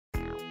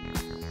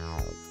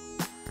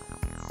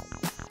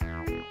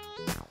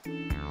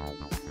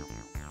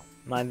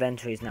My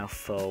inventory is now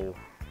full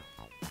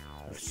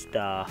of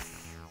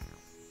stuff.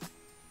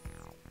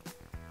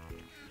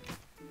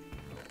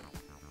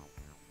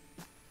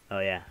 Oh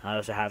yeah, I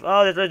also have...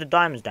 Oh, there's loads of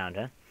diamonds down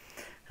here.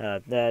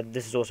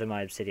 This is also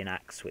my obsidian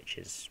axe, which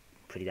is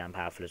pretty damn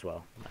powerful as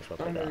well. Might as well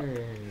pick that up.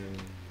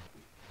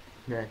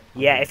 No,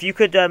 Yeah, if you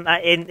could,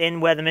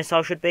 in where the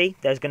missile should be,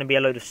 there's going to be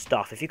a load of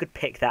stuff. If you could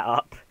pick that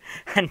up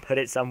and put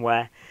it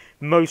somewhere,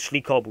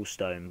 mostly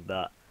cobblestone,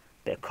 but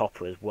a bit of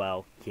copper as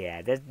well.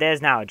 Yeah,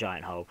 there's now a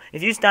giant hole.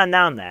 If you stand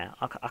down there,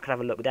 I could have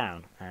a look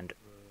down and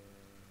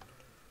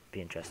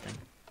be interesting.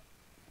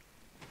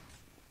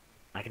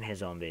 I can hear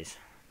zombies.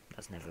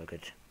 That's never a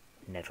good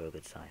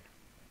sign.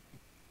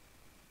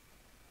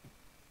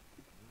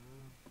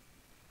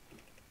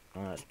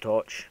 Oh, that's a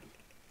torch.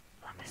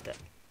 I missed it.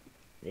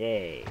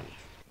 Yay.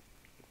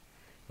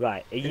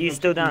 Right, are you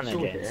still down there,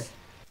 James?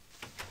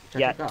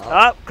 Yeah.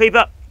 Oh,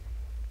 creeper!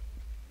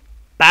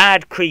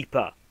 Bad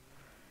creeper!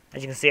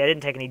 As you can see, I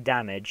didn't take any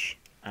damage,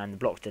 and the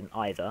blocks didn't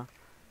either.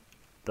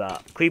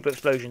 But creeper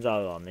explosions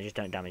are on, they just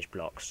don't damage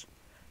blocks.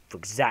 For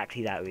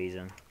exactly that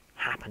reason.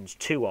 Happens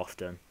too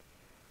often.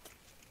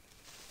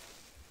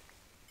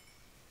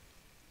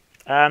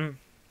 Come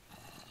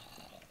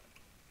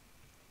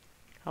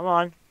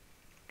on.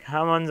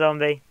 Come on,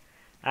 zombie.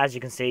 As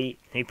you can see,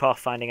 new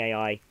pathfinding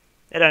AI,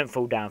 they don't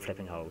fall down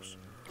flipping holes.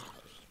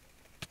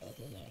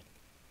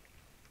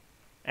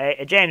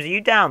 Hey, James, are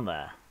you down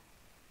there?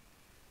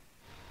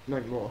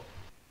 Not anymore.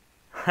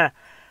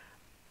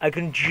 I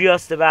can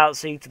just about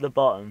see to the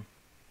bottom.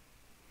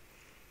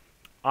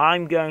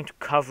 I'm going to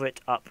cover it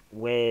up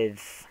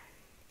with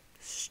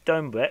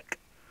stone brick,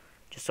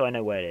 just so I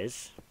know where it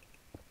is,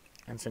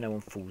 and so no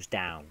one falls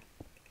down.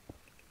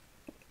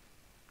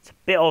 It's a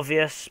bit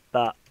obvious,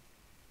 but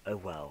oh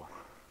well.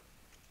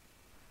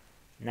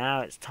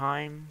 Now it's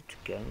time to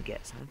go and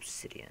get some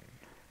obsidian.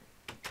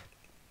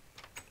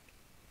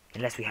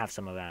 Unless we have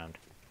some around.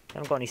 You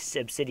haven't got any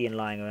obsidian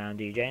lying around,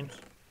 do you, James?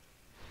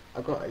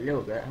 I've got a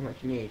little bit. How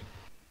much do you need?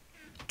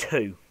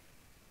 2.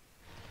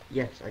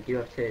 Yes, I do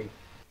have 2.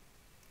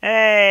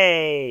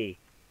 Hey!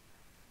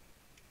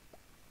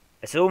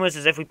 It's almost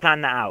as if we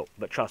planned that out,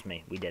 but trust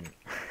me, we didn't.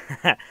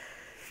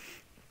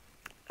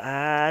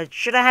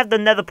 Should I have the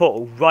nether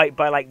portal right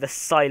by, like, the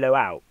silo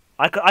out?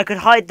 I could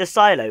hide the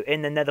silo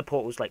in the nether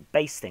portal's, like,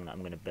 base thing that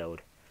I'm going to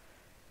build.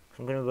 So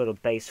I'm going to build a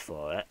base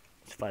for it.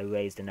 So if I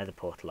raise the nether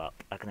portal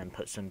up, I can then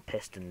put some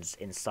pistons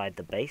inside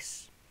the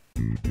base.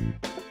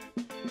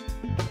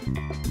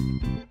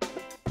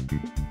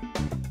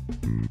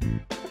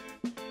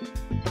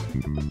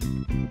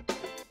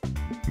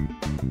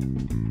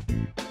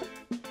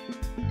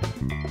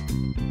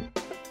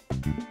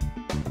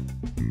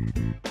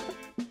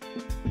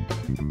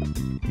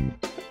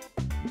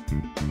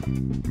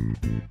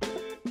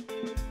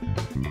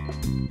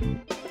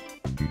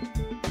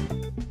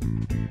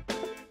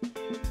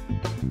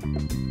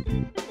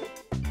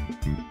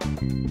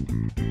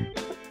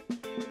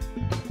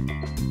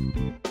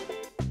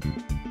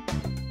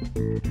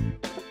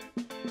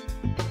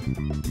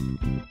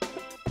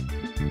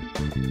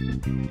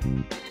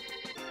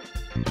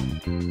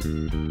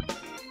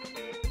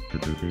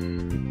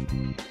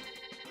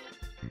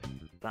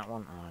 That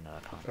one? Oh no, I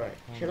can't. Right.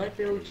 Should I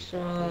build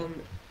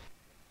some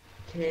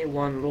tier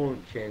 1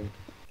 launching?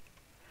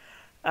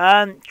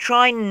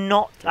 Try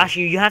not...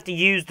 Actually, you have to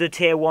use the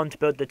tier 1 to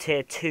build the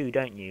tier 2,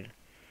 don't you?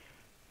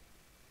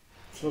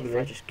 If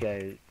I just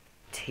go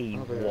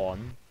T1.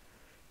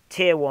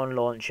 Tier 1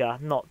 launcher,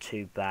 not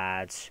too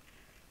bad.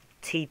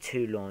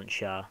 T2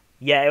 launcher.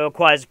 Yeah, it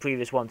requires the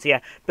previous one. So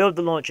yeah, build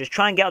the launchers.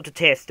 Try and get up to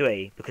tier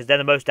 3, because they're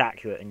the most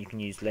accurate and you can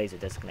use laser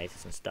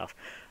designators and stuff.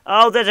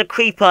 Oh, there's a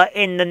creeper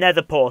in the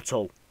nether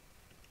portal.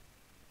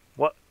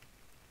 What?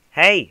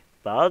 Hey,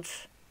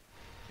 buds.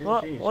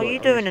 What are you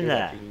doing in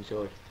there?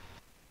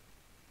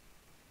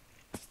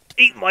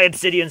 Eat my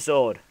obsidian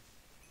sword.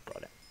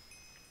 Got it.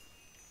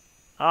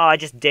 Oh, I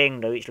just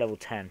dinged. I reached level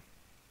 10.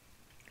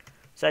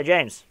 So,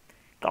 James,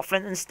 got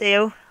flint and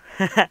steel?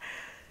 Not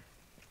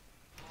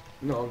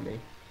on me.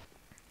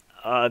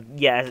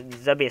 Yeah,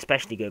 that'd be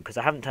especially good, because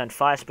I haven't turned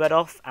fire spread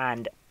off,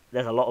 and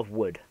there's a lot of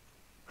wood.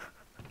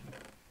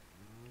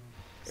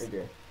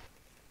 Okay.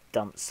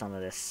 Dump some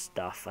of this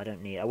stuff. I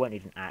won't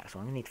need an axe,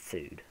 I'm gonna need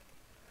food.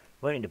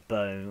 I won't need a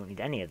bone, I won't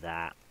need any of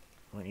that.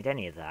 I won't need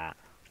any of that.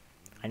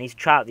 I need to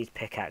try out these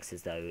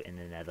pickaxes, though, in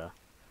the nether.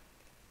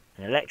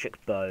 An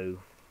electric bow.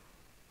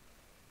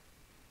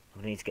 I'm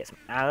gonna need to get some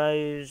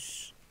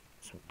arrows,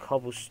 some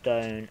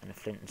cobblestone, and a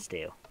flint and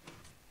steel.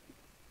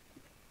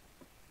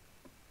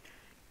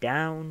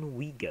 Down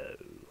we go.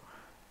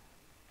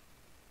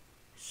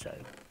 So,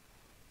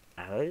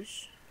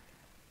 arrows,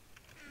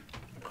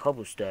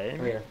 cobblestone.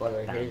 Oh yeah, by the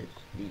way, here's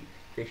the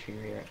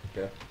fishing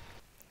reactor.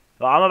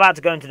 Well, I'm about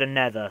to go into the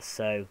nether,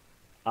 so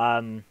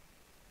I'll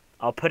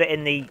put it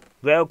in the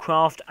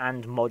railcraft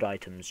and mod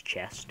items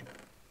chest.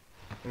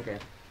 Okay.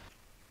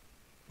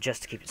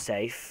 Just to keep it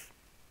safe.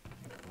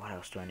 What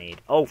else do I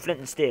need? Oh, flint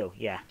and steel.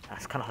 Yeah,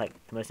 that's kind of like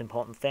the most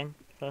important thing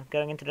for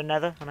going into the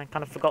nether, and I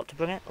kind of forgot to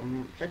bring it.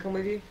 Should I come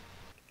with you?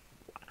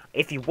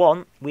 if you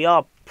want, we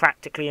are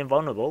practically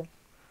invulnerable.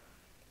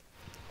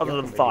 Other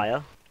than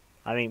fire.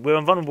 I mean, we're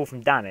invulnerable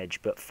from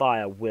damage, but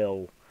fire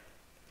will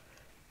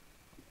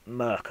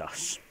murk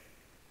us.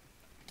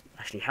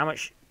 Actually, how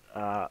much?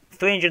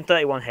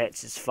 331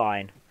 hits is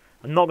fine.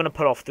 I'm not going to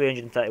pull off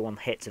 331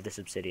 hits of this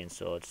obsidian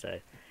sword, so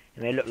it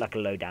may look like a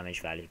low damage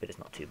value, but it's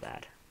not too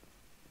bad.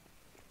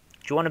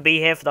 Do you want to be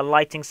here for the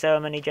lighting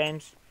ceremony,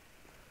 James?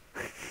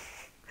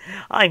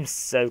 I'm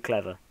so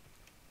clever.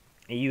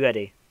 Are you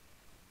ready?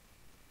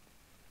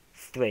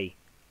 3,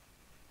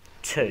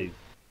 2.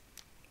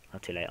 Oh,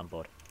 too late, I'm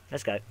bored.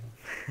 Let's go.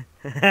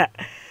 I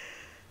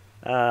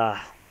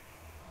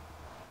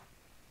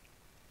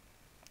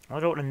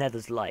wonder what the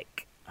nether's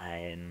like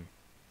in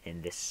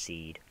this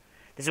seed.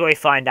 This is where we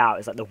find out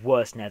it's like the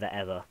worst nether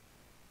ever.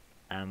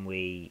 And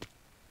we...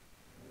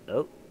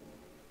 Oh,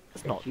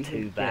 that's not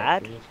too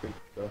bad.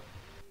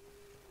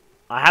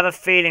 I have a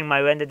feeling my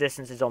render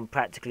distance is on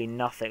practically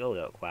nothing. Oh,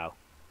 look, wow.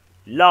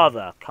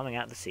 Lava coming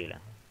out the ceiling.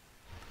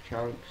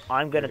 Chunks.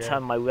 I'm going to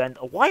turn my render...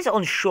 Oh, why is it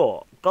on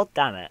short? God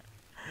damn it.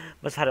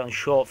 Must have had it on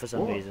short for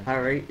some reason.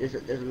 Harry, there's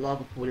a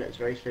lava pool that's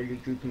very slowly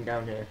drooping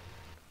down here.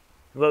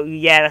 Well,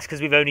 yeah, that's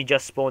because we've only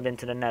just spawned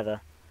into the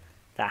nether.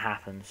 That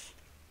happens.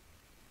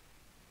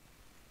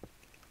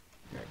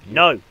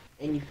 No!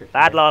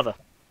 Bad lava.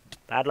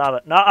 Bad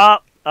lava. No,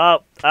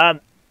 I'm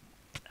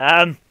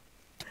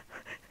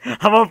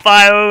on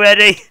fire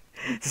already.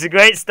 It's a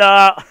great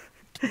start.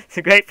 It's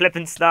a great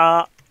flipping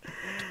start.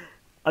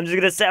 I'm just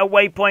going to set a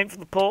waypoint for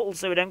the portal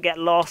so we don't get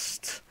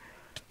lost.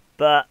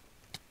 But,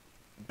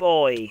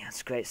 boy,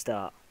 that's a great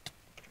start.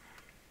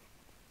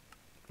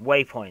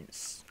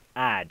 Waypoints.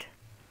 Add.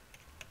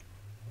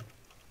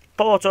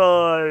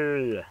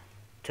 Portal!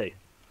 2.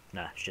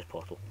 No, it's just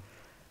portal.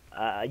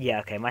 Yeah,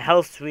 okay, my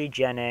health's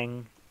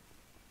regenning.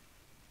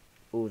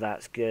 Oh,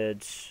 that's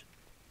good.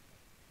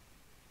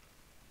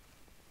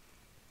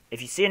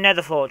 If you see a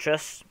nether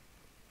fortress,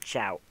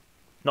 shout.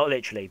 Not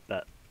literally,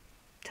 but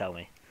tell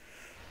me.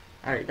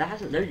 Alright, that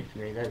hasn't loaded for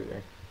me, though.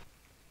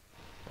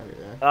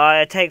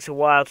 It takes a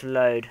while to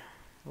load.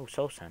 Oh,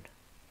 soul sand.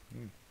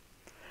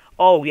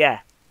 Oh, yeah.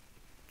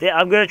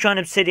 I'm going to try an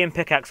obsidian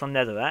pickaxe on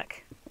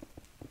netherrack.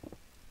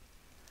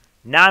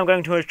 Now I'm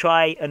going to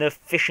try an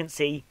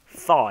efficiency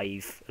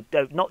 5.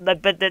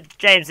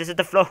 James, this is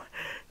the floor.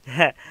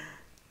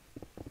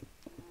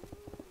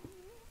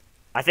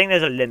 I think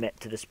there's a limit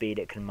to the speed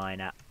it can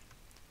mine at.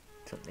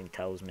 Something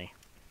tells me.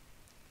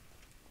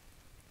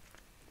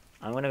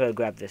 I'm gonna go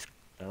grab this.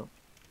 Oh,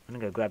 I'm gonna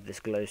go grab this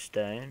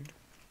glowstone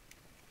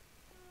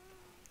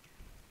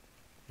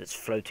that's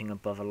floating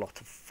above a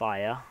lot of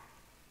fire.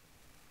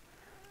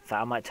 In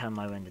fact, I might turn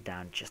my render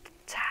down just a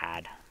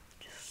tad,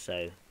 just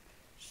so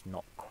it's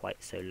not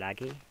quite so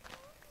laggy.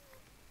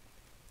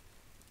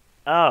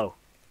 Oh,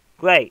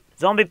 great!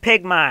 Zombie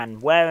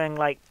pigman wearing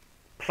like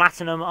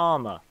platinum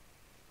armor.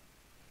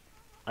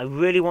 I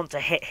really want to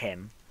hit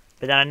him,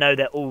 but then I know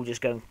they're all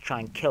just going to try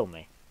and kill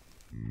me.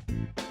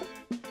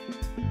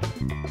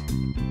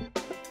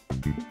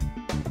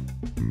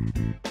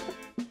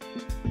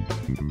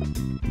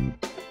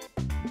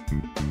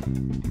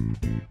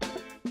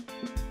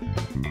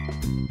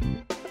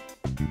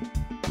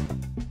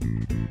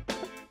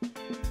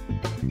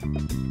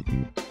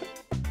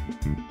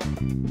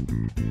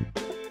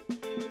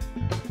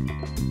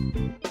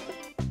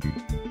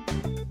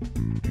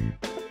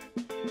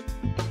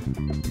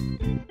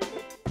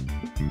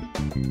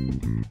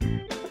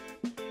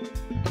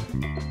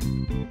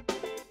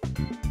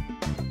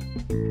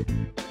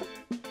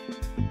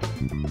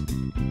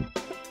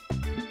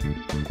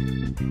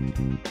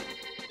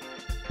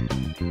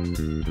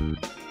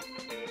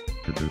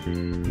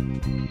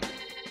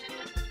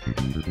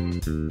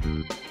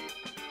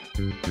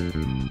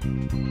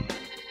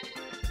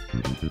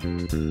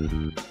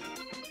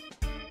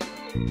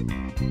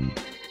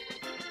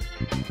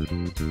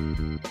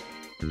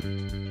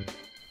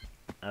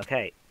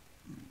 Okay.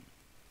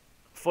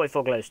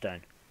 44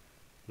 glowstone.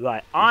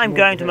 Right, I'm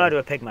going to murder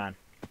a pigman.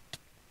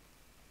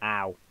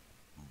 Ow.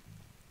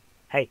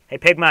 Hey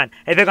pigman!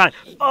 Hey pigman!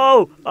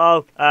 Oh,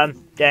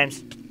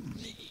 James.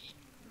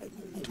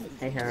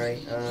 Hey Harry,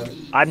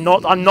 I'm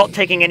not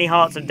taking any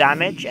hearts of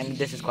damage, and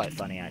this is quite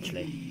funny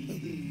actually.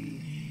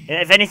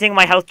 If anything,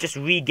 my health just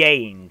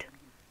regained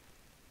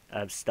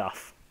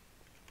stuff.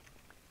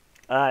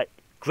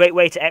 Great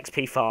way to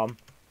XP farm,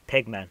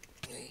 pigmen.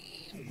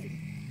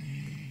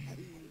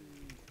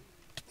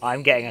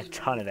 I'm getting a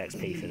ton of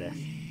XP for this.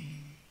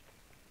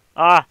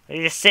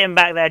 You're just sitting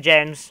back there,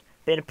 James,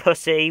 being a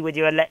pussy with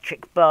your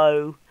electric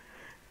bow.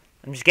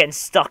 I'm just getting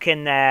stuck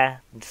in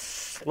there, and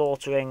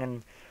slaughtering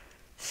and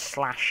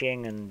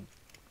slashing and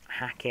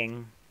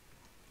hacking.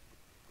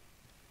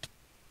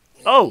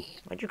 Oh,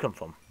 where'd you come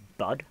from,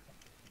 bud?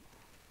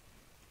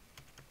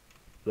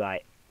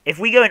 Right. If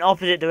we go in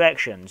opposite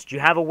directions, do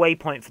you have a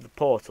waypoint for the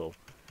portal?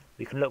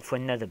 We can look for a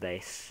nether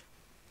base.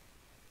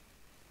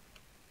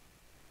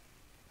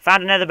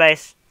 Found a nether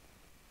base.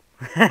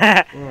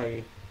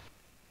 Why?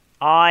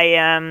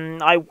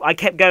 I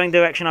kept going the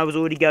direction I was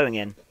already going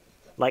in.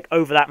 Like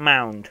over that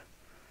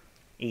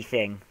mound-y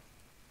thing.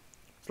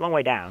 It's a long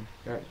way down.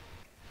 No.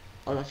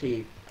 Oh, I see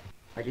you.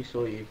 I just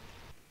saw you.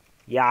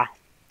 Yeah.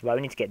 Right,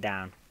 we need to get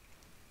down.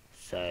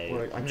 So,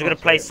 Well, I'm just going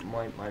to place...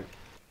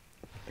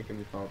 I can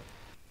be found.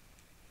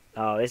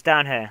 Oh, it's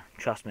down here.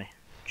 Trust me.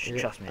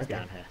 Trust me, it's okay.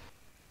 down here.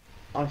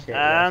 I see it,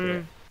 yeah, I see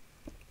it.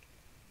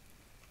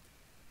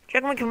 Do you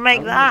reckon we can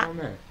make that?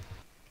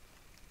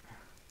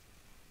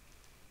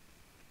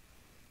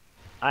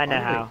 I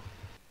know how.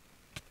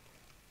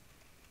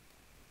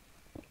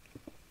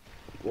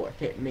 What,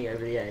 hit me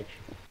over the edge?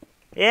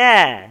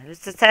 Yeah,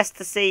 it's a test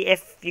to see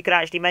if you could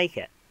actually make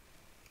it.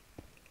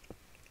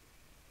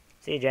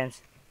 See you,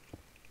 James.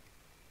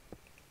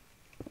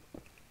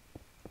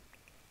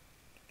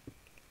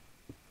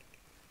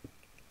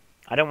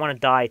 I don't want to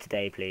die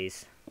today,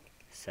 please.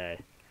 So,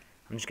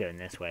 I'm just going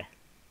this way.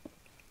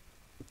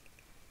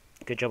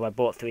 Good job I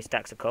bought 3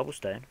 stacks of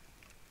cobblestone.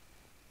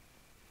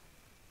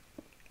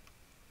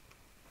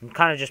 I'm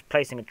kind of just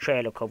placing a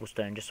trail of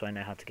cobblestone just so I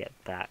know how to get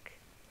back.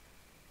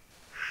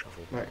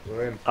 Shovel. Right,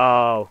 we're in.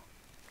 Oh,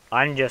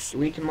 I'm just...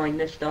 We can mine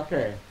this stuff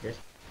here.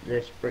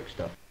 This brick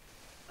stuff.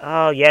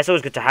 Oh, yeah, it's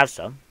always good to have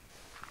some.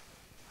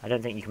 I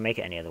don't think you can make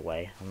it any other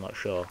way. I'm not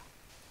sure.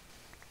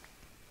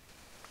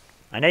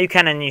 I know you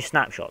can in new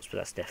snapshots, but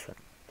that's different.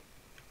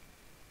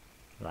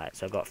 Right,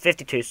 so I've got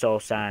 52 soul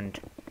sand.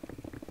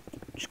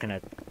 Just going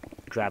to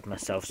grab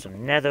myself some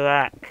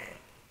netherrack.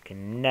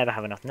 Can never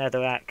have enough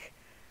netherrack.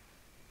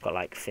 Got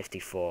like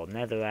 54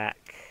 netherrack.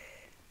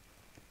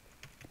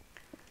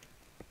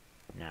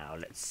 Now,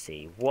 let's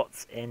see.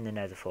 What's in the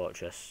nether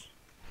fortress?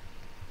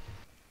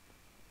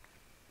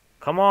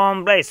 Come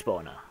on, blaze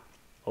spawner.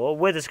 Or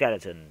wither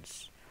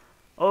skeletons.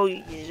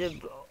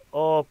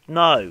 Oh,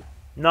 no.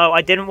 No,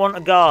 I didn't want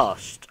a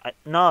ghast.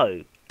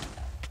 No.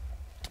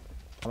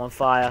 I'm on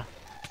fire.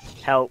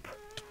 Help.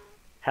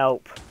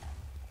 Help.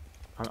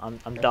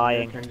 I'm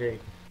dying.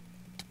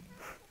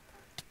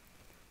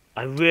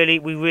 We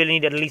really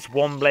need at least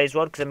 1 blaze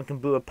rod, because then we can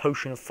brew a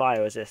potion of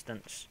fire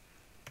resistance.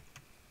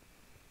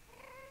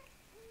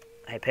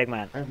 Hey,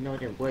 Pigman. I have no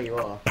idea where you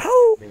are,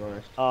 to be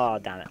honest. Oh,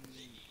 damn it.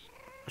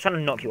 I was trying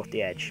to knock you off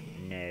the edge.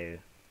 No.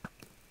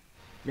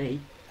 Me?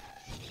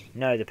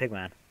 No, the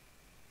Pigman.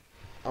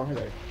 Oh,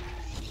 hello.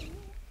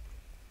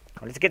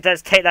 Let's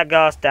take that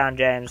ghast down,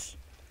 James.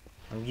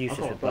 I'm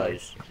useless with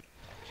bows.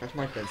 That's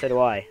my thing. So do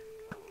I.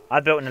 I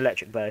built an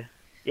electric bow.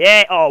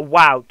 Yeah, oh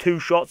wow, 2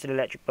 shots at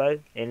electric bow,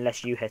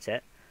 unless you hit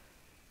it.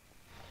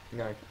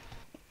 No.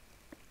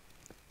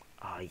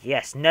 Oh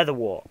yes, nether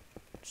wart.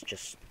 It's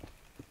just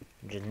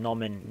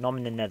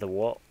nomming the nether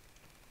wart.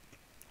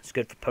 It's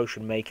good for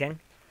potion making,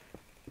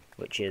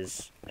 which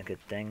is a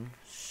good thing.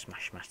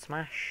 Smash, smash,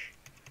 smash.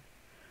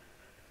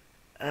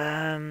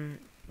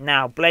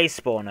 Now blaze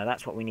spawner.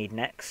 That's what we need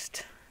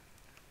next.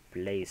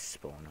 Blaze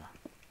spawner.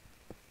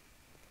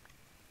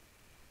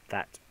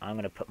 That I'm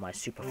gonna put my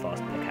super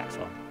fast pickaxe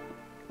on.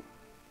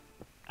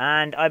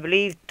 And I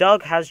believe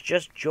Doug has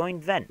just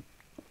joined Vent.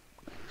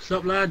 What's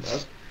up,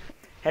 lads?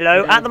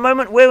 Hello. At the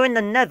moment, we're in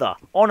the Nether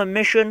on a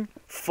mission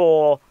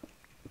for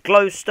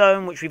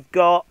glowstone, which we've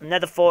got,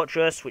 Nether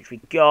Fortress, which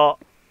we've got,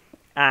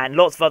 and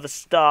lots of other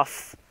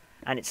stuff.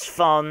 And it's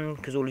fun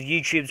because all of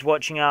YouTube's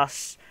watching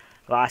us.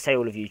 Well, I say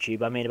all of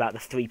YouTube. I mean about the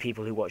 3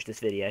 people who watch this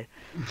video.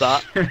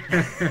 But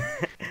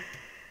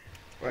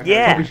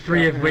yeah, probably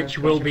 3 of which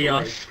will be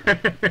us.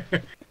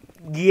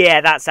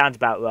 Yeah, that sounds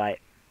about right.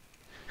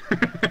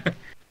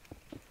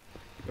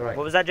 Right.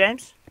 What was that,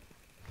 James?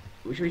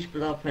 Should we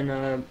split up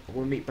and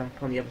we'll meet back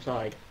on the other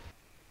side?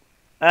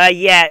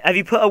 Yeah. Have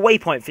you put a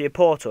waypoint for your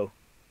portal?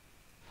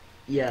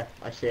 Yeah,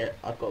 I see it.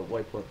 I've got a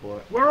waypoint for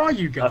it. Where are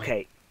you guys?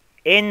 Okay.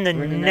 In the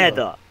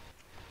Nether.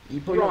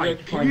 You probably won't be able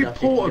to Can find you us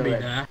if you port go me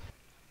in. there?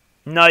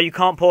 No, you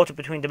can't port it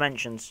between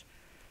dimensions.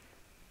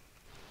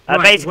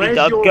 Right, Basically, where's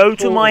Doug, your go to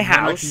portal my then I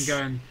house.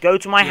 can Go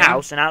to my Yeah?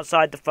 house, and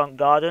outside the front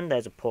garden,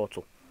 there's a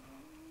portal.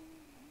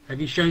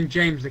 Have you shown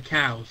James the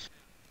cows?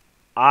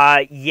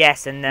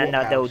 Yes, and then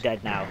What they're all house?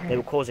 dead now. They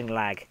were causing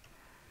lag.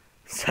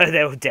 So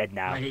they're all dead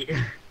now. Wait.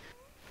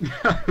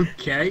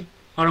 Okay.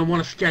 Hold on,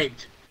 one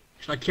escaped.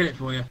 Should I kill it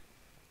for you?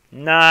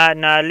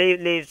 No,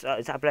 leave.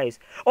 Is that Blaze?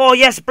 Oh,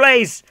 yes,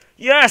 Blaze!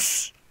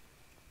 Yes!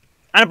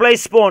 And a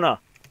Blaze spawner.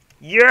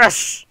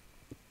 Yes!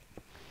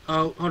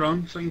 Oh, hold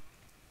on. Something...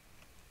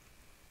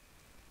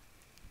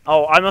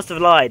 Oh, I must have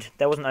lied.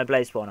 There wasn't no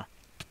Blaze spawner.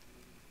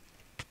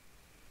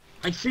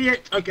 I see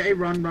it. Okay,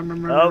 run.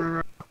 Oh.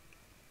 Run.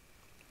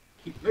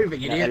 Keep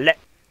moving, No, idiot.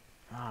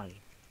 oh, you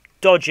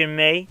dodging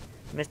me,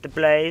 Mr.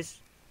 Blaze?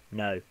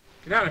 No.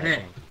 Get out of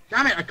here.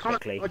 Damn it, I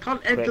can't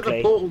enter the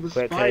Quickly. portal. The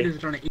spiders are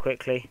trying to eat.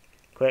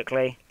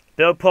 Quickly.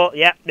 Build port.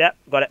 Yep,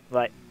 got it.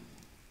 Right.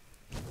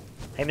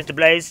 Hey, Mr.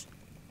 Blaze.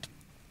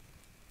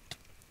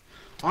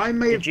 I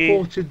may have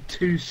ported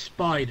 2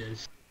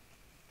 spiders.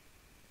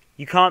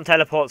 You can't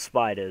teleport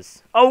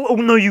spiders. Oh,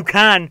 no, you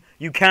can.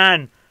 You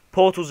can.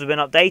 Portals have been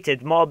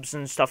updated. Mobs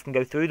and stuff can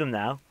go through them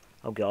now.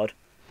 Oh, God.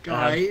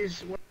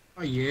 Guys, where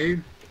are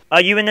you?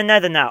 Are you in the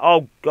Nether now?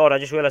 Oh, God, I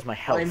just realised my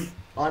health.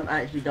 I'm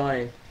actually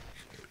dying.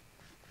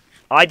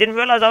 I didn't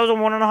realise I was on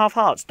 1.5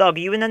 hearts. Doug, are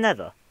you in the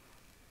Nether?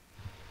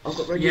 I've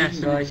got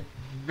radiation, guys.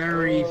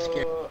 very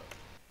scared.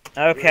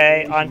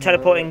 Okay, Where I'm is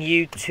teleporting my-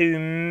 you to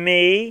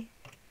me.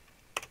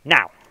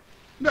 Now.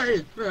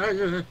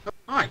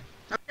 Hi,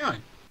 how's it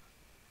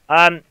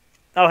going?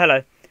 Oh,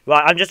 hello.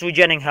 Right, I'm just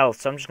regenerating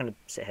health, so I'm just going to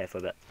sit here for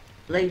a bit.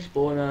 Blaze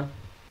spawner.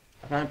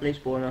 I found a blaze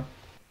spawner.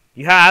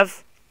 You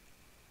have?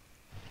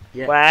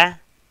 Yeah. Where?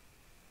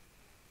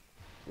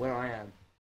 Where I am.